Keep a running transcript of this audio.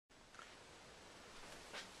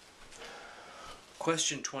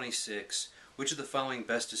Question 26. Which of the following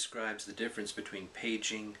best describes the difference between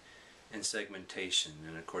paging and segmentation?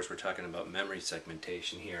 And of course we're talking about memory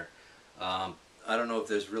segmentation here. I don't know if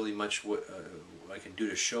there's really much I can do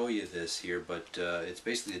to show you this here, but it's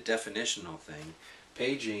basically a definitional thing.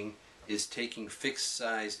 Paging is taking fixed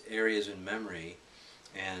sized areas in memory,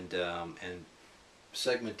 and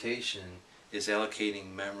segmentation is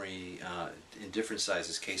allocating memory in different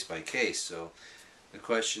sizes case by case. So the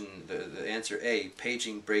question, the answer A,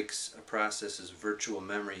 paging breaks a process's virtual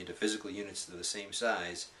memory into physical units that are the same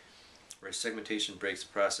size, whereas segmentation breaks a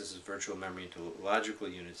process's virtual memory into logical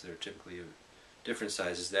units that are typically of different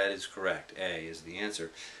sizes. That is correct. A is the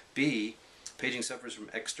answer. B, paging suffers from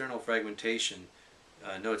external fragmentation.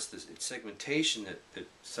 No, it's segmentation that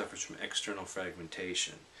suffers from external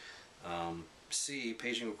fragmentation. C,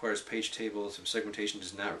 paging requires page tables, and segmentation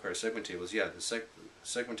does not require segment tables. Yeah, the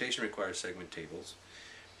segmentation requires segment tables.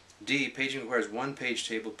 D, paging requires one page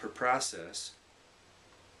table per process,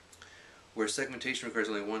 where segmentation requires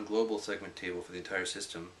only one global segment table for the entire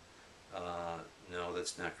system. No,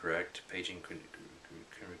 that's not correct. Paging can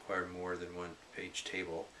require more than one page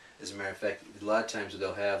table. As a matter of fact, a lot of times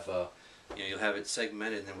they'll have you'll have it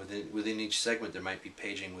segmented, and then within each segment there might be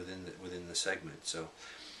paging within the segment. So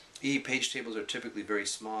E, page tables are typically very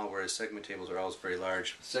small, whereas segment tables are always very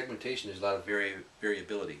large. With segmentation, there's a lot of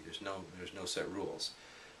variability. There's no set rules.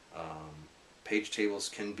 Page tables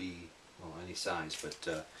can be, well, any size,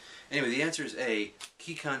 but anyway, the answer is A.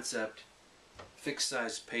 Key concept: fixed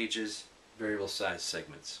size pages, variable size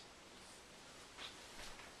segments.